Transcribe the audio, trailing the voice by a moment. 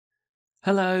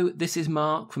Hello, this is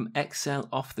Mark from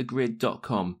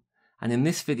exceloffthegrid.com, and in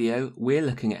this video we're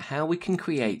looking at how we can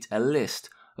create a list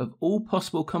of all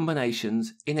possible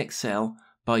combinations in Excel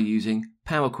by using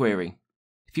Power Query.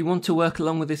 If you want to work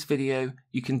along with this video,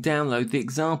 you can download the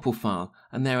example file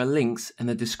and there are links in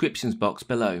the descriptions box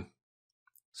below.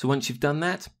 So once you've done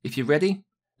that, if you're ready,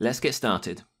 let's get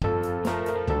started.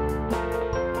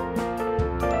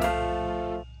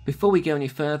 Before we go any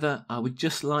further, I would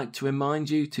just like to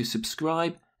remind you to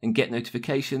subscribe and get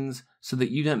notifications so that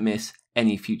you don't miss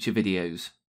any future videos.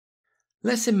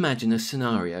 Let's imagine a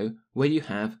scenario where you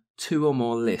have two or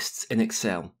more lists in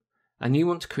Excel and you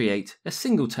want to create a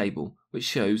single table which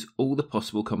shows all the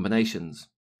possible combinations,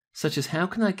 such as how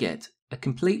can I get a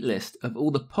complete list of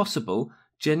all the possible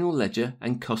general ledger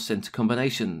and cost center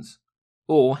combinations?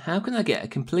 Or how can I get a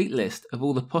complete list of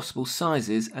all the possible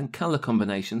sizes and colour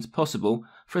combinations possible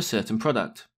for a certain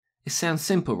product? It sounds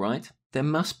simple, right? There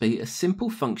must be a simple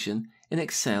function in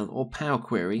Excel or Power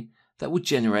Query that will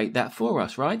generate that for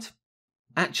us, right?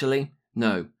 Actually,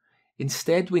 no.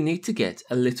 Instead, we need to get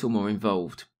a little more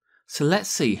involved. So let's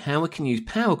see how we can use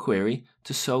Power Query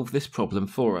to solve this problem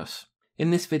for us.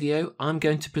 In this video, I'm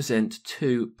going to present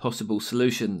two possible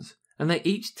solutions, and they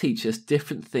each teach us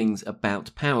different things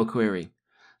about Power Query.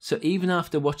 So even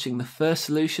after watching the first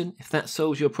solution, if that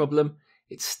solves your problem,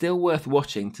 it's still worth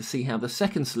watching to see how the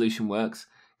second solution works,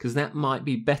 because that might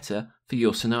be better for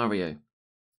your scenario.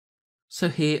 So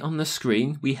here on the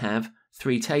screen we have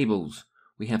three tables.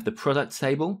 We have the product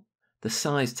table, the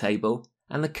size table,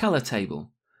 and the color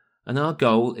table. And our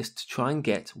goal is to try and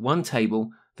get one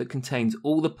table that contains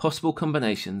all the possible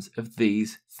combinations of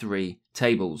these three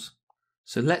tables.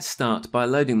 So let's start by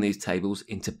loading these tables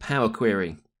into Power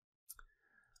Query.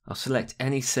 I'll select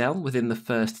any cell within the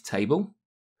first table,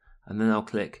 and then I'll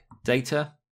click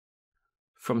Data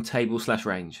from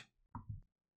Table/Range.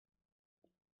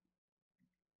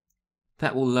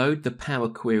 That will load the Power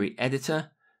Query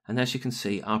editor, and as you can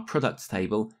see, our products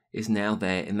table is now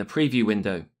there in the preview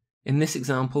window. In this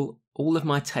example, all of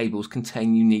my tables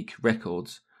contain unique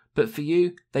records, but for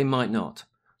you, they might not.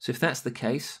 So if that's the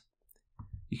case,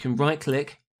 you can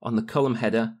right-click on the column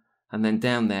header, and then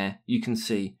down there you can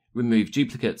see Remove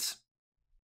Duplicates.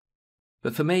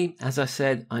 But for me, as I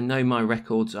said, I know my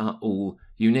records are all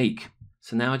unique.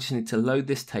 So now I just need to load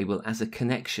this table as a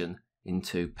connection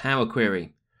into Power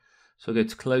Query. So I'll go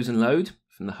to Close and Load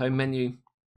from the Home menu,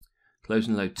 Close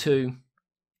and Load to,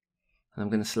 and I'm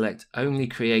going to select Only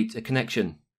Create a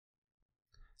Connection,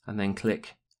 and then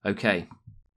click OK.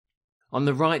 On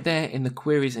the right there in the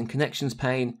Queries and Connections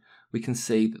pane, we can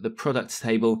see that the products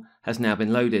table has now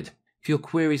been loaded. If your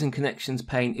Queries and Connections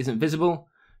pane isn't visible,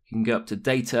 you can go up to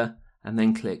Data and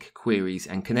then click Queries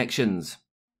and Connections.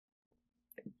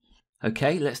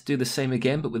 Okay, let's do the same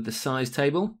again but with the size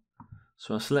table.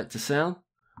 So I'll select a cell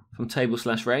from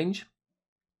Table/Range,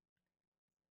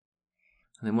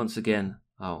 and then once again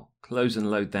I'll close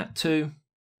and load that too,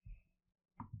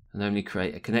 and only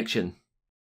create a connection.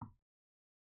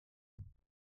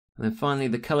 And then finally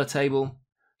the color table,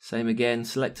 same again,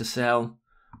 select a cell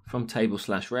from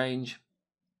Table/Range,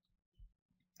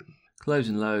 close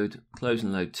and load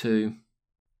to,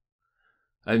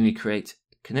 only create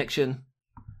connection,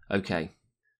 OK.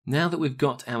 Now that we've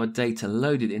got our data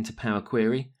loaded into Power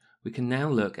Query, we can now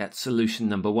look at solution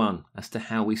number one as to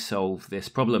how we solve this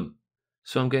problem.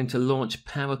 So I'm going to launch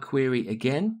Power Query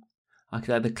again. I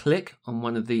could either click on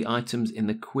one of the items in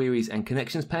the Queries and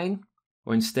Connections pane,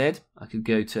 or instead I could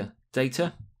go to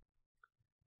Data,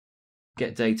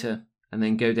 Get Data, and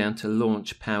then go down to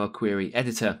Launch Power Query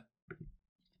Editor.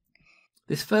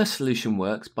 This first solution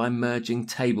works by merging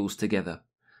tables together,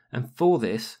 and for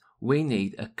this we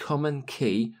need a common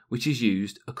key which is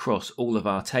used across all of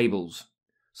our tables.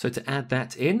 So to add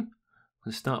that in, I'm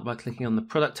going to start by clicking on the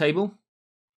product table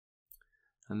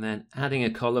and then adding a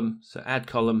column, so add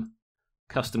column,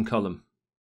 custom column.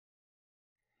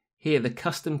 Here the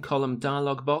custom column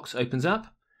dialog box opens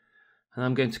up, and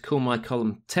I'm going to call my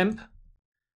column temp,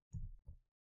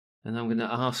 and I'm going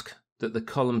to ask that the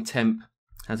column temp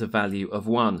has a value of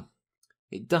 1.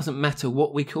 It doesn't matter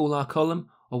what we call our column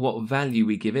or what value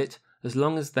we give it, as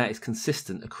long as that is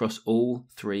consistent across all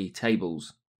three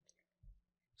tables.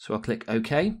 So I'll click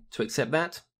OK to accept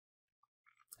that,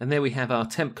 and there we have our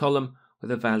temp column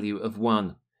with a value of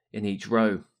 1 in each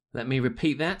row. Let me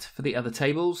repeat that for the other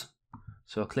tables.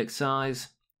 So I'll click Size,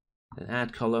 then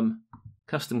Add Column,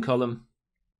 Custom Column,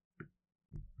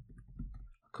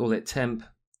 call it Temp,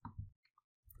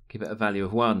 give it a value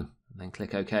of 1, and then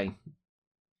click OK.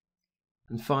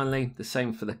 And finally, the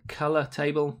same for the color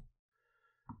table.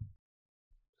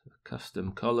 So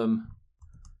custom column,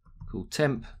 called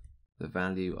Temp, the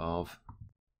value of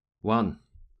 1.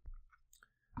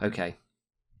 Okay,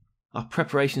 our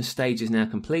preparation stage is now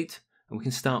complete and we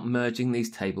can start merging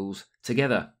these tables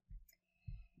together.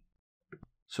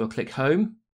 So I'll click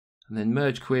Home and then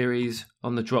Merge Queries.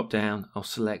 On the drop down I'll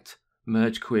select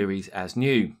Merge Queries as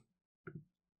New.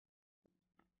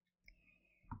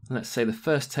 And let's say the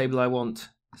first table I want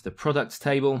is the Products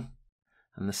table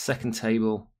and the second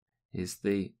table is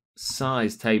the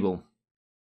Size table.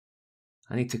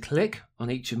 I need to click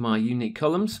on each of my unique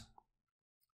columns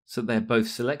so they're both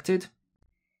selected.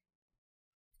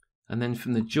 And then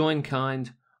from the join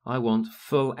kind, I want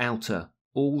full outer,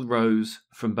 all rows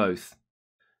from both.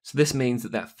 So this means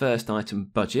that that first item,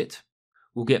 budget,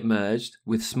 will get merged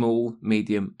with small,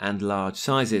 medium and large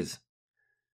sizes.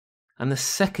 And the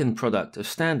second product of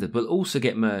standard will also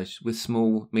get merged with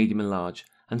small, medium and large,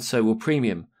 and so will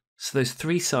premium. So those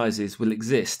 3 sizes will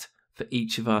exist for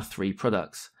each of our 3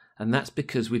 products. And that's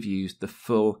because we've used the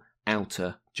full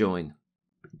outer join.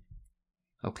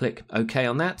 I'll click OK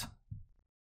on that.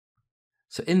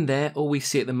 So in there, all we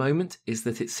see at the moment is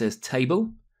that it says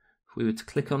table. If we were to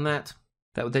click on that,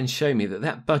 that would then show me that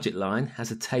that budget line has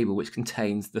a table which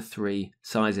contains the 3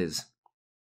 sizes.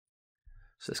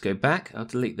 So let's go back. I'll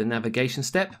delete the navigation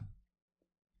step.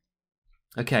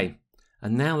 Okay,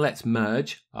 and now let's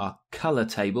merge our color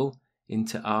table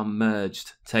into our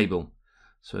merged table.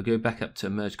 So I'll go back up to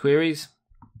Merge Queries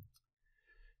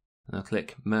and I'll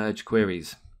click Merge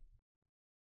Queries.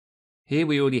 Here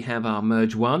we already have our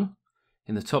Merge 1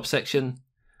 in the top section,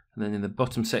 and then in the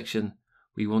bottom section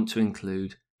we want to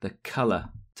include the color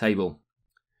table.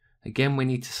 Again, we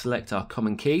need to select our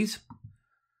common keys.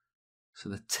 So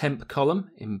the temp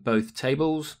column in both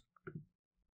tables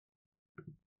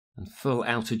and full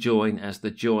outer join as the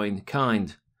join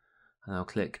kind. And I'll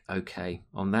click OK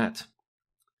on that.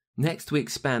 Next, we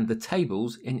expand the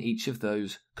tables in each of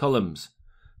those columns.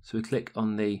 So we click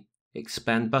on the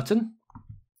expand button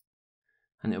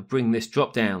and it'll bring this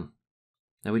drop down.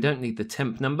 Now we don't need the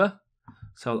temp number,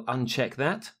 so I'll uncheck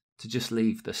that to just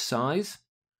leave the size.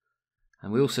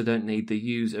 And we also don't need the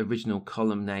use original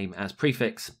column name as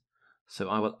prefix. So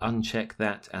I will uncheck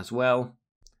that as well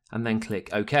and then click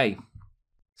OK.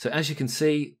 So as you can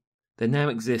see, there now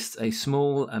exists a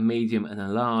small, a medium and a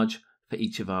large for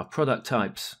each of our product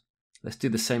types. Let's do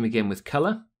the same again with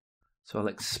color. So I'll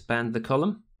expand the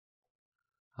column.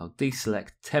 I'll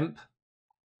deselect temp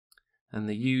and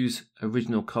the use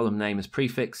original column name as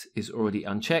prefix is already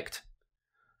unchecked.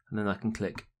 And then I can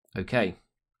click OK.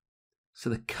 So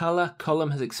the color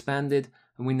column has expanded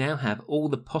and we now have all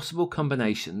the possible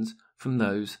combinations from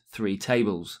those 3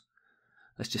 tables.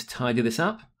 Let's just tidy this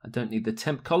up. I don't need the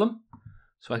temp column,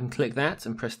 so I can click that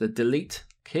and press the delete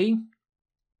key.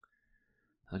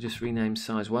 I'll just rename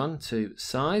size 1 to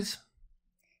size.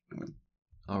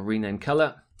 I'll rename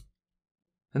color.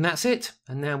 And that's it.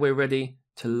 And now we're ready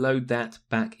to load that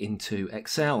back into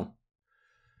Excel.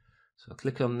 So I'll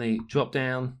click on the drop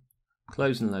down,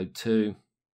 close and load to,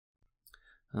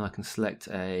 and I can select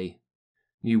a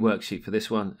new worksheet for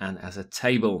this one and as a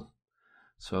table.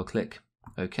 So I'll click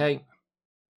OK.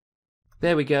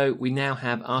 There we go. We now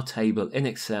have our table in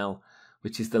Excel,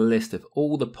 which is the list of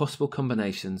all the possible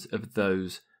combinations of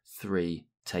those 3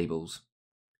 tables.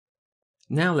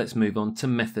 Now let's move on to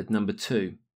method number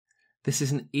 2. This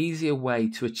is an easier way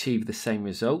to achieve the same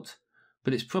result,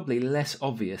 but it's probably less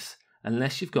obvious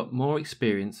unless you've got more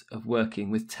experience of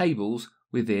working with tables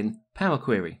within Power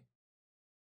Query.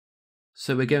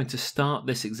 So we're going to start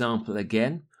this example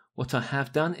again. What I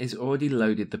have done is already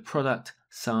loaded the product,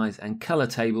 size and color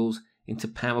tables into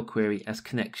Power Query as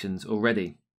connections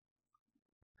already.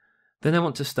 Then I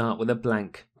want to start with a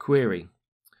blank query.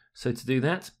 So to do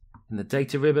that, in the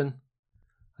data ribbon,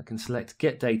 I can select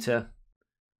Get Data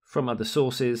from other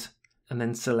sources and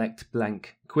then select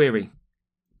blank query.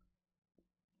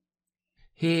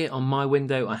 Here on my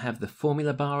window I have the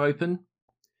formula bar open.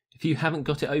 If you haven't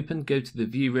got it open, go to the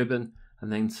View ribbon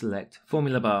and then select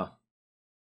Formula Bar.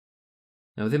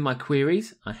 Now within my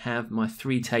queries I have my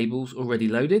 3 tables already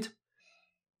loaded.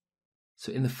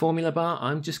 So in the formula bar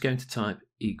I'm just going to type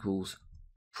equals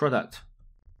product.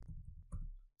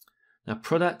 Now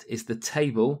product is the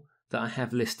table that I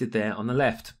have listed there on the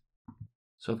left.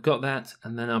 So I've got that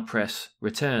and then I'll press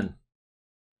return.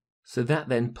 So that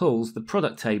then pulls the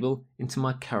product table into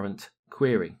my current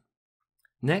query.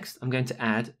 Next I'm going to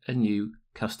add a new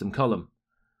custom column.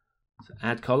 So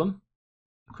add column,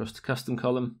 across to custom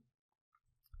column.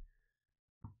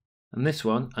 And this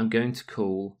one I'm going to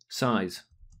call size.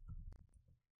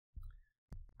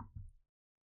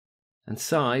 And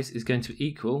size is going to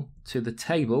equal to the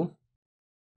table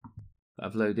that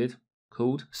I've loaded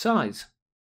called size.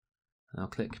 And I'll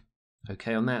click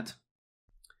OK on that.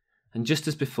 And just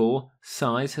as before,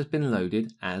 size has been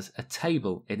loaded as a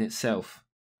table in itself.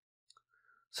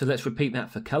 So let's repeat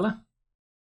that for colour.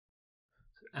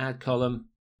 Add column,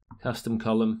 custom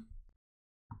column,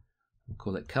 we'll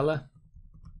call it colour.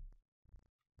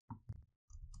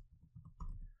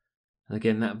 And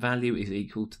again, that value is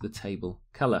equal to the table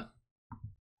colour.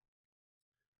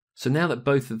 So now that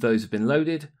both of those have been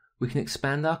loaded, we can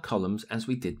expand our columns as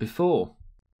we did before.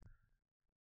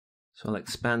 So I'll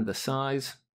expand the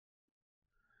size.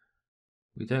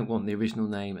 We don't want the original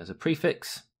name as a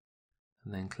prefix,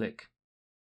 and then click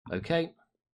OK,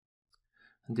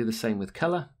 and do the same with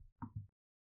colour.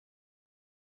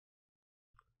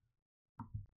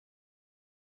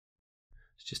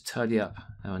 Let's just tidy up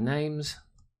our names.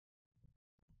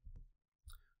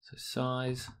 So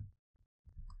size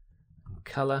and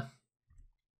colour.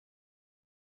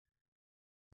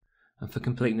 And for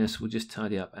completeness, we'll just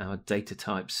tidy up our data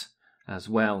types as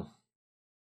well.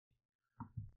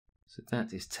 So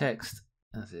that is text,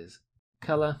 as is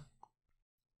colour.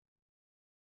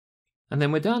 And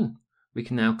then we're done. We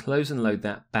can now close and load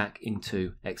that back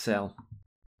into Excel.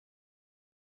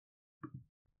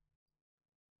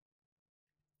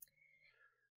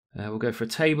 We'll go for a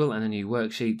table and a new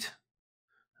worksheet,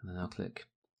 and then I'll click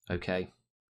OK.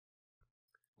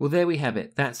 Well, there we have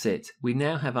it. That's it. We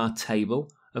now have our table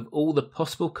of all the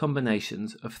possible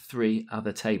combinations of 3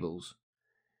 other tables.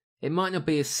 It might not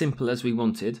be as simple as we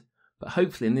wanted, but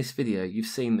hopefully in this video you've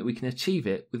seen that we can achieve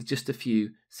it with just a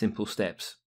few simple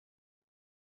steps.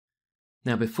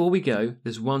 Now before we go,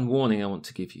 there's one warning I want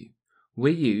to give you.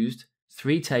 We used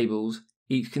 3 tables,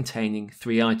 each containing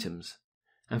 3 items,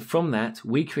 and from that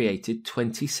we created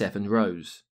 27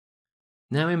 rows.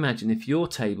 Now imagine if your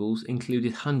tables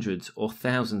included hundreds or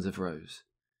thousands of rows.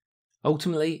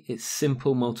 Ultimately, it's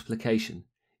simple multiplication.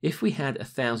 If we had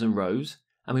 1,000 rows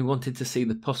and we wanted to see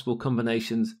the possible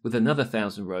combinations with another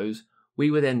 1,000 rows,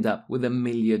 we would end up with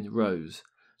 1,000,000 rows.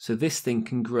 So this thing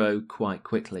can grow quite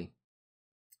quickly.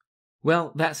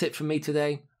 Well, that's it from me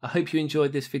today. I hope you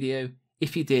enjoyed this video.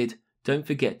 If you did, don't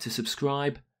forget to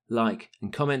subscribe, like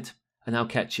and comment, and I'll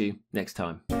catch you next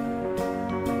time.